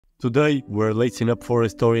Today, we're lacing up for a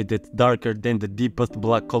story that's darker than the deepest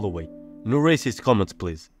black colorway. No racist comments,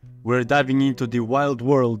 please. We're diving into the wild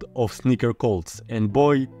world of sneaker cults, and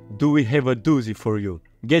boy, do we have a doozy for you.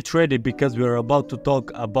 Get ready because we're about to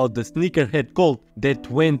talk about the sneakerhead cult that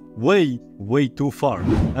went way too far.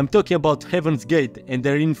 I'm talking about Heaven's Gate and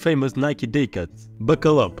their infamous Nike day cuts.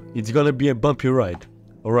 Buckle up, it's gonna be a bumpy ride.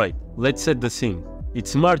 Alright, let's set the scene.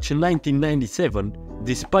 It's March 1997,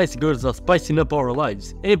 the Spice Girls are spicing up our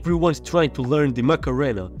lives, everyone's trying to learn the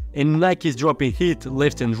Macarena, and Nike's dropping heat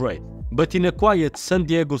left and right. But in a quiet San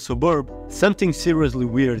Diego suburb, something seriously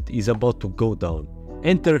weird is about to go down.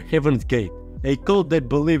 Enter Heaven's Gate, a cult that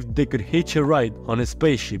believed they could hitch a ride on a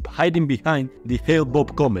spaceship hiding behind the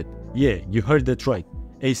Hale-Bopp comet. Yeah, you heard that right.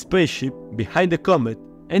 A spaceship behind the comet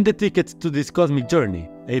and the tickets to this cosmic journey,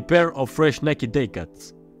 a pair of fresh Nike day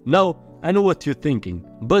cuts. Now, I know what you're thinking,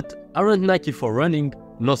 but aren't Nike for running,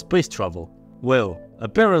 no space travel? Well,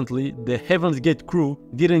 apparently the Heaven's Gate crew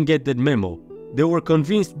didn't get that memo. They were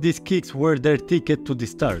convinced these kicks were their ticket to the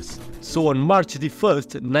stars. So on March the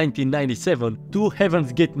 1st, 1997, two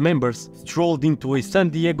Heaven's Gate members strolled into a San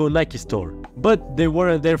Diego Nike store. But they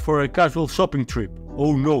weren't there for a casual shopping trip.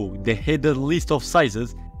 Oh no, they had a list of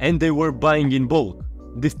sizes and they were buying in bulk.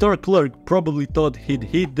 The store clerk probably thought he'd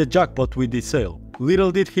hit the jackpot with this sale.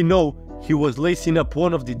 Little did he know, he was lacing up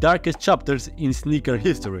one of the darkest chapters in sneaker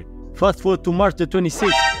history. Fast forward to March the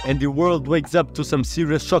 26th and the world wakes up to some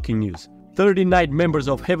serious shocking news. 39 members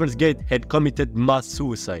of Heaven's Gate had committed mass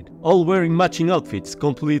suicide, all wearing matching outfits,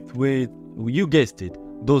 complete with, you guessed it,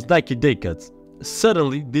 those Nike day cuts.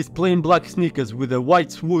 Suddenly, these plain black sneakers with a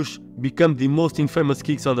white swoosh become the most infamous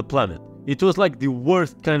kicks on the planet. It was like the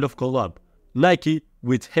worst kind of collab. Nike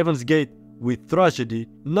with Heaven's Gate with tragedy,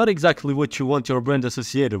 not exactly what you want your brand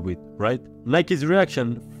associated with, right? Nike's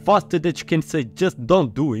reaction, faster than you can say just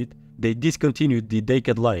don't do it, they discontinued the day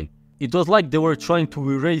cut line. It was like they were trying to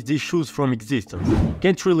erase these shoes from existence.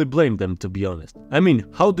 Can't really blame them, to be honest. I mean,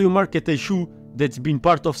 how do you market a shoe that's been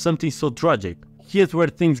part of something so tragic? Here's where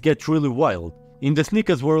things get really wild. In the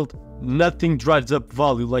sneakers world, nothing drives up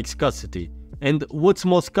value like scarcity. And what's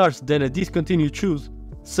more scarce than a discontinued shoes?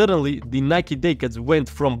 Suddenly, the Nike day cuts went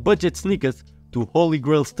from budget sneakers to holy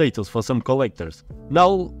grail status for some collectors.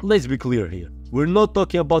 Now, let's be clear here. We're not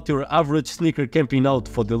talking about your average sneaker camping out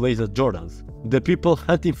for the latest Jordans. The people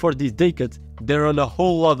hunting for these day cuts, they're on a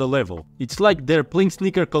whole other level. It's like they're playing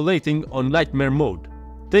sneaker collecting on nightmare mode.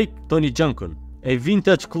 Take Tony Junkon, a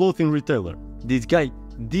vintage clothing retailer. This guy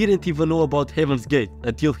didn't even know about Heaven's Gate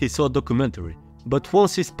until he saw a documentary. But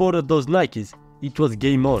once he spotted those Nikes, it was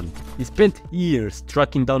game on. He spent years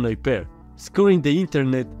tracking down a pair, scouring the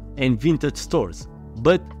internet and vintage stores.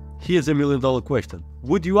 But here's a $1 million question.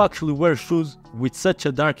 Would you actually wear shoes with such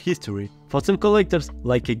a dark history? For some collectors,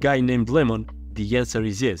 like a guy named Lemon, the answer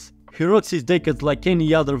is yes. He rocks his day cuts like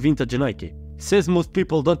any other vintage Nike. Says most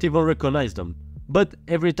people don't even recognize them. But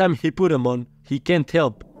every time he put them on, he can't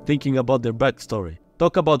help thinking about their backstory.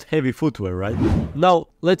 Talk about heavy footwear, right? Now,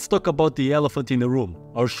 let's talk about the elephant in the room.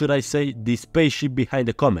 Or should I say, the spaceship behind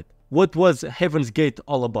the comet. What was Heaven's Gate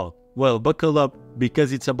all about? Well, buckle up,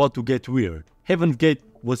 because it's about to get weird. Heaven's Gate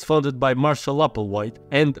was founded by Marshall Applewhite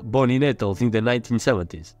and Bonnie Nettles in the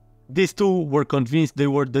 1970s. These two were convinced they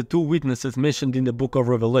were the two witnesses mentioned in the book of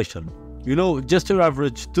Revelation. You know, just your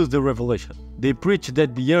average Tuesday revelation. They preached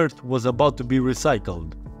that the earth was about to be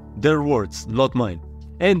recycled. Their words, not mine.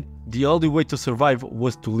 And the only way to survive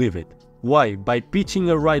was to live it. Why? By pitching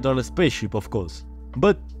a ride on a spaceship, of course.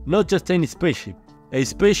 But not just any spaceship. A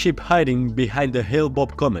spaceship hiding behind the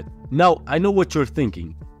Hale-Bopp comet. Now, I know what you're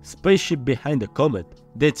thinking. Spaceship behind a comet?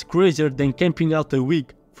 That's crazier than camping out a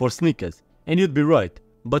week for sneakers. And you'd be right.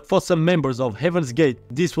 But for some members of Heaven's Gate,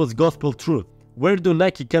 this was gospel truth. Where do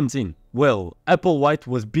Nike comes in? Well, Applewhite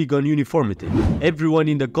was big on uniformity. Everyone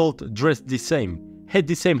in the cult dressed the same, had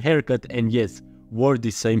the same haircut and yes, wore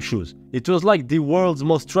the same shoes. It was like the world's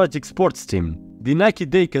most tragic sports team. The Nike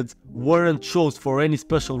day cuts weren't shows for any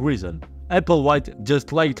special reason. Applewhite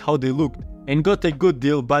just liked how they looked and got a good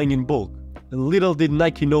deal buying in bulk. Little did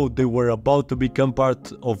Nike know they were about to become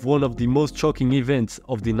part of one of the most shocking events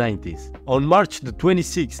of the 90s. On March the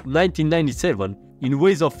 26th, 1997, in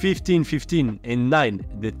waves of 15, 15 and 9,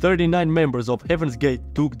 the 39 members of Heaven's Gate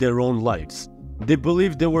took their own lives. They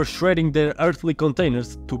believed they were shredding their earthly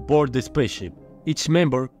containers to board the spaceship. Each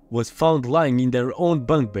member was found lying in their own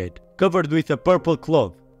bunk bed, covered with a purple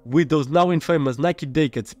cloth. With those now infamous Nike day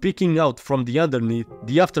cuts peeking out from the underneath,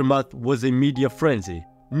 the aftermath was a media frenzy.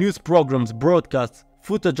 News programs, broadcasts,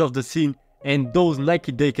 footage of the scene, and those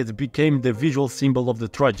Nike day cuts became the visual symbol of the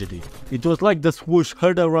tragedy. It was like the swoosh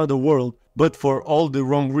heard around the world, but for all the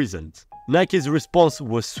wrong reasons. Nike's response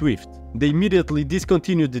was swift. They immediately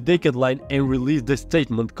discontinued the Decade line and released a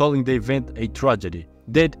statement calling the event a tragedy.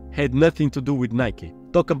 That had nothing to do with Nike.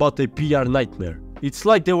 Talk about a PR nightmare. It's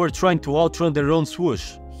like they were trying to outrun their own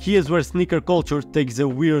swoosh. Here's where sneaker culture takes a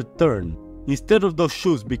weird turn. Instead of those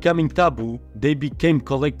shoes becoming taboo, they became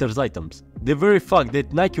collector's items. The very fact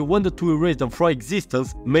that Nike wanted to erase them from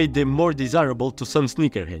existence made them more desirable to some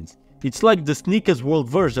sneakerheads. It's like the sneakers world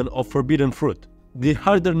version of forbidden fruit. The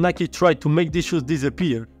harder Nike tried to make these shoes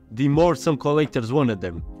disappear, the more some collectors wanted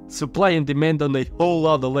them. Supply and demand on a whole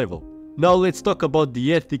other level. Now let's talk about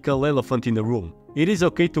the ethical elephant in the room. It is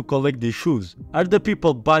okay to collect these shoes. Are the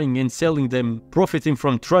people buying and selling them profiting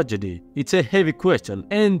from tragedy? It's a heavy question,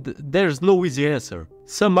 and there's no easy answer.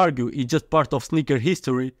 Some argue it's just part of sneaker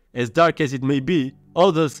history, as dark as it may be.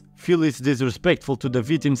 Others feel it's disrespectful to the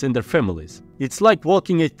victims and their families. It's like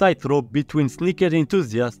walking a tightrope between sneaker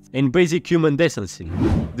enthusiasts and basic human decency.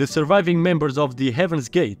 The surviving members of the Heaven's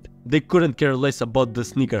Gate, they couldn't care less about the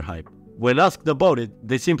sneaker hype. When asked about it,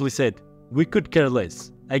 they simply said, "We could care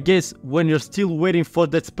less." I guess when you're still waiting for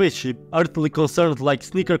that spaceship, earthly concerns like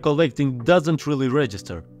sneaker collecting doesn't really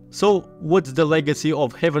register. So, what's the legacy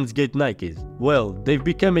of Heaven's Gate Nikes? Well, they've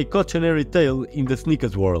become a cautionary tale in the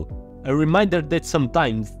sneakers world. A reminder that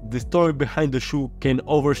sometimes the story behind the shoe can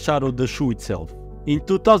overshadow the shoe itself. In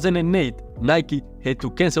 2008, Nike had to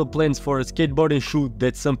cancel plans for a skateboarding shoe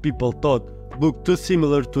that some people thought looked too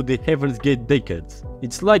similar to the Heaven's Gate Decades.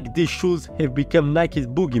 It's like these shoes have become Nike's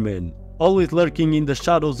boogeyman, always lurking in the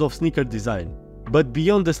shadows of sneaker design. But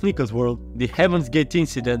beyond the sneakers world, the Heaven's Gate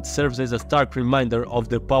incident serves as a stark reminder of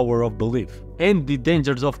the power of belief and the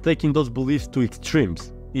dangers of taking those beliefs to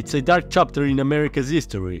extremes. It's a dark chapter in America's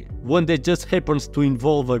history, one that just happens to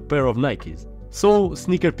involve a pair of Nikes. So,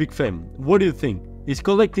 Sneaker Peek fam, what do you think? Is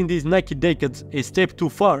collecting these Nike Decades a step too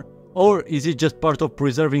far, or is it just part of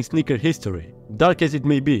preserving sneaker history? Dark as it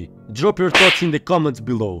may be, drop your thoughts in the comments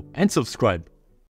below and subscribe.